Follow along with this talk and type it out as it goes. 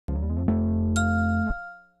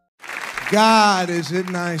God, is it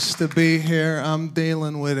nice to be here. I'm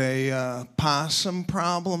dealing with a possum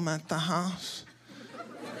problem at the house.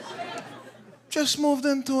 Just moved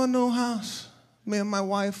into a new house. Me and my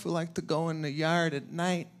wife, we like to go in the yard at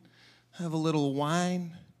night, have a little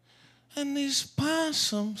wine, and these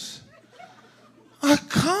possums are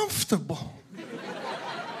comfortable.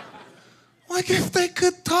 Like if they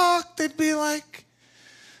could talk, they'd be like,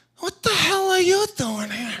 "What the hell are you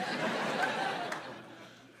doing here?"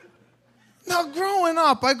 Now, growing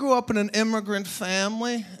up, I grew up in an immigrant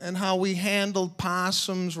family, and how we handled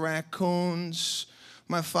possums, raccoons.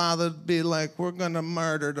 My father'd be like, "We're gonna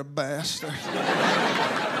murder the bastard.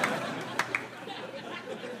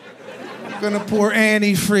 We're gonna pour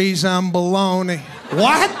antifreeze on bologna."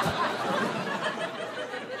 What?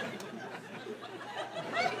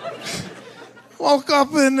 Woke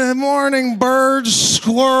up in the morning, birds,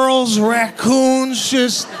 squirrels, raccoons,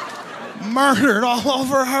 just murdered all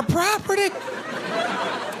over our property.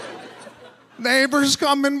 Neighbors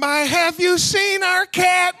coming by, "Have you seen our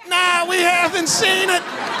cat?" "Nah, we haven't seen it.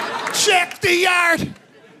 Check the yard."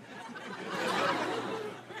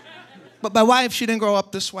 But my wife, she didn't grow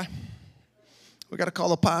up this way. We got to call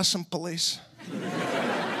the possum police.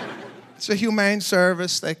 It's a humane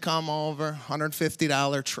service. They come over,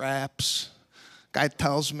 $150 traps. Guy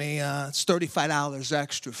tells me it's $35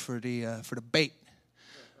 extra for the bait.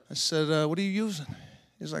 I said, "What are you using?"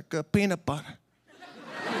 He's like, "Peanut butter."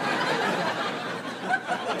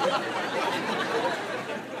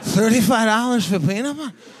 $35 for peanut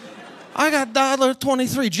butter? I got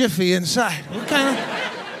 $1.23 Jiffy inside. What kind of...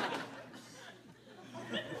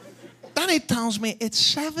 Then he tells me it's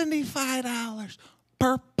 $75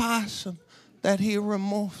 per possum that he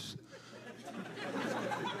removes.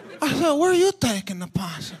 I said, "Where are you taking the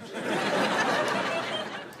possums?"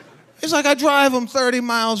 He's like, "I drive them 30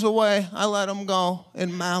 miles away. I let them go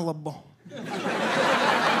in Malibu."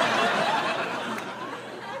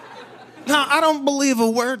 Now, I don't believe a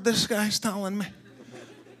word this guy's telling me.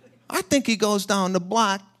 I think he goes down the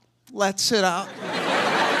block, lets it out.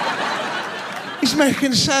 He's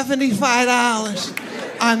making $75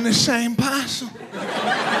 on the same possum.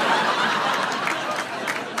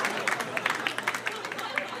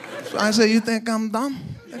 So I say, "You think I'm dumb?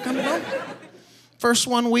 First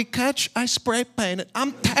one we catch, I spray paint it.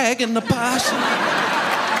 I'm tagging the possum.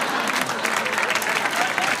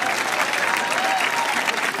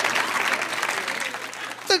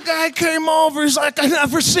 The guy came over, he's like, "I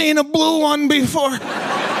never seen a blue one before."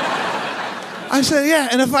 I said, "Yeah,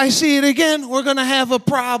 and if I see it again, we're gonna have a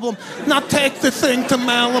problem. Now take the thing to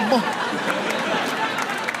Malibu."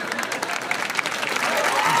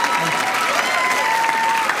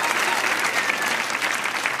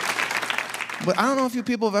 But I don't know if you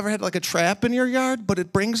people have ever had like a trap in your yard, but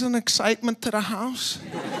it brings an excitement to the house.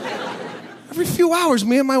 Every few hours,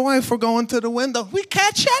 me and my wife were going to the window. "We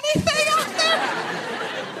catch anything out there?"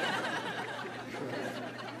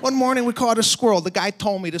 One morning, we caught a squirrel. The guy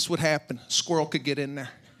told me this would happen. A squirrel could get in there.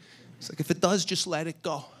 He's like, "If it does, just let it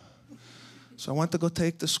go." So I went to go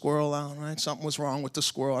take the squirrel out, right? Something was wrong with the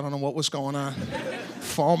squirrel. I don't know what was going on.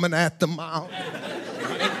 Foaming at the mouth.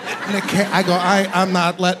 I go, I'm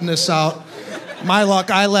not letting this out. My luck,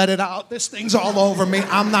 I let it out. This thing's all over me.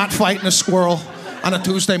 I'm not fighting a squirrel on a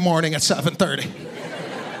Tuesday morning at 7:30.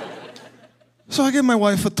 So I give my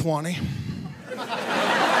wife a 20.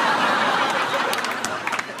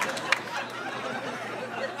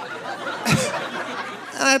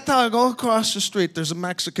 And I tell her, "Go across the street. There's a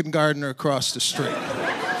Mexican gardener across the street."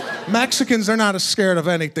 Mexicans are not as scared of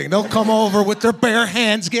anything. They'll come over with their bare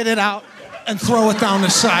hands, get it out, and throw it down the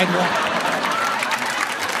sidewalk.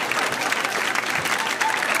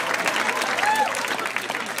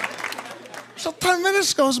 So 10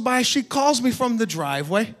 minutes goes by, she calls me from the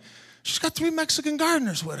driveway. She's got 3 Mexican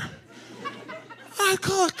gardeners with her. I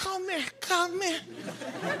call her, "Come here.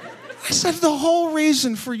 I said, "The whole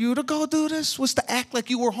reason for you to go do this was to act like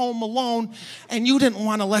you were home alone and you didn't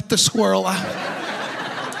want to let the squirrel out.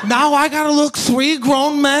 Now I gotta look 3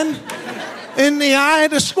 grown men in the eye.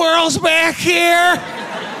 The squirrel's back here.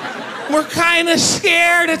 We're kind of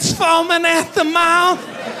scared. It's foaming at the mouth.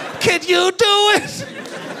 Could you do it?"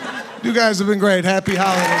 You guys have been great. Happy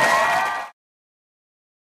holidays.